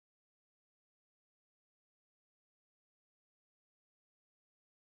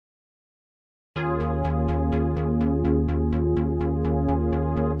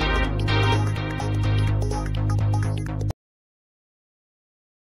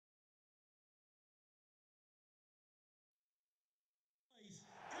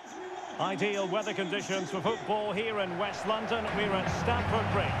Ideal weather conditions for football here in West London. We're at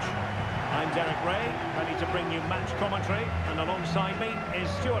Stamford Bridge. I'm Derek Ray, ready to bring you match commentary, and alongside me is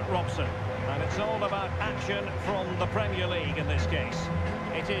Stuart Robson. And it's all about action from the Premier League in this case.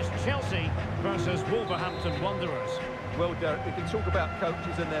 It is Chelsea versus Wolverhampton Wanderers. Well, Derek, we can talk about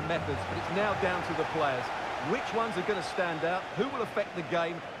coaches and their methods, but it's now down to the players. Which ones are going to stand out, who will affect the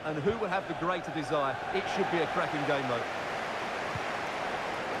game, and who will have the greater desire? It should be a cracking game, though.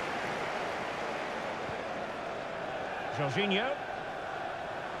 Jorginho.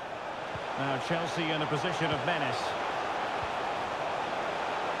 Now Chelsea in a position of menace.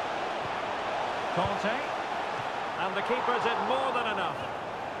 Conte. And the keeper did more than enough.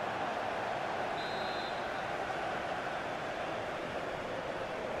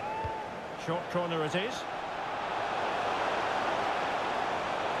 Short corner it is.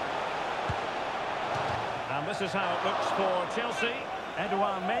 And this is how it looks for Chelsea.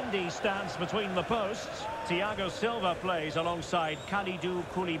 Edouard Mendy stands between the posts. Thiago Silva plays alongside Kalidou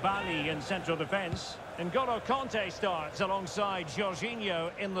Koulibaly in central defence. N'Golo Conte starts alongside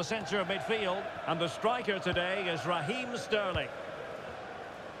Jorginho in the centre of midfield. And the striker today is Raheem Sterling.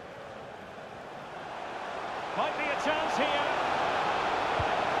 Might be a chance here.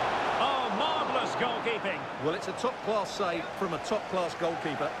 Oh, marvellous goalkeeping. Well, it's a top-class save from a top-class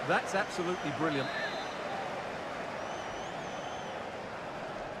goalkeeper. That's absolutely brilliant.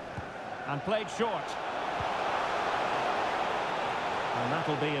 And played short. And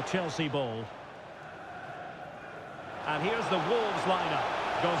that'll be a Chelsea ball. And here's the Wolves lineup.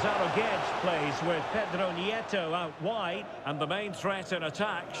 Gonzalo Guedes plays with Pedro Nieto out wide. And the main threat in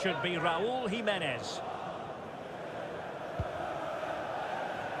attack should be Raúl Jiménez.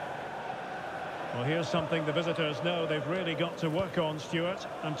 Well, here's something the visitors know they've really got to work on, Stuart.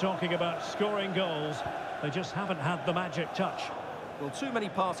 I'm talking about scoring goals. They just haven't had the magic touch. Well, too many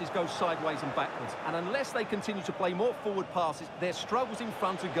passes go sideways and backwards, and unless they continue to play more forward passes, their struggles in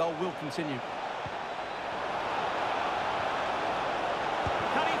front of goal will continue.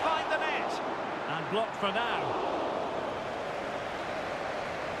 Can he find the net? And blocked for now.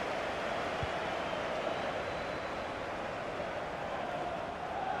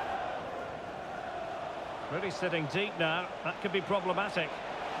 Really sitting deep now. That could be problematic.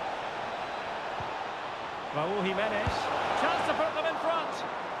 Raúl Jiménez. Chance to put them in front.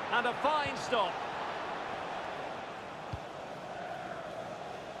 And a fine stop.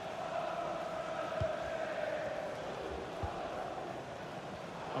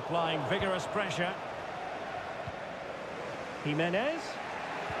 Applying vigorous pressure. Jiménez.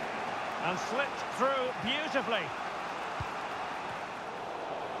 And slipped through beautifully.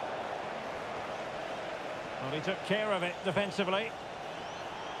 Well, he took care of it defensively.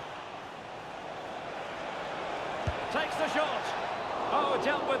 Takes the shot. Oh,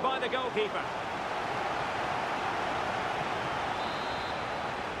 dealt with by the goalkeeper.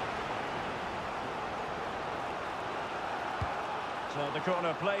 So the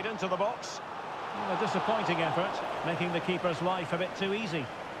corner played into the box. Well, a disappointing effort, making the keeper's life a bit too easy.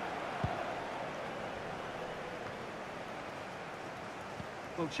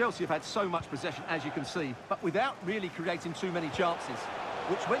 Well, Chelsea have had so much possession, as you can see, but without really creating too many chances.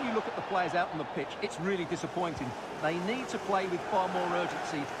 Which, when you look at the players out on the pitch, it's really disappointing. They need to play with far more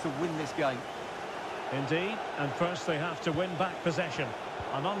urgency to win this game. Indeed, and first they have to win back possession.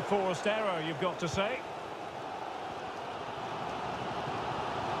 An unforced error, you've got to say.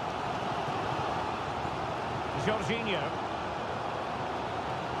 Jorginho.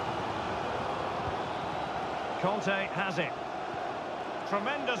 Conte has it.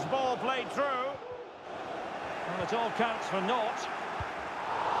 Tremendous ball played through. Well, it all counts for naught.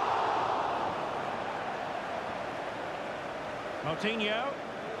 Coutinho.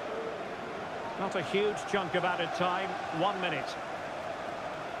 Not a huge chunk of added time. 1 minute.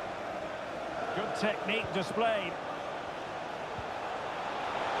 Good technique displayed.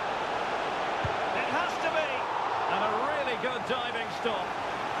 It has to be. And a really good diving stop.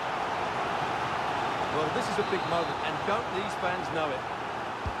 Well, this is a big moment, and don't these fans know it?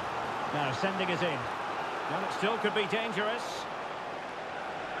 Now sending it in. Well, it still could be dangerous.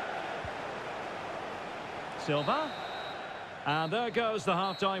 Silva. And there goes the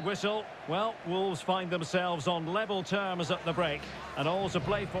half-time whistle. Well, Wolves find themselves on level terms at the break. And all to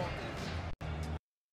play for.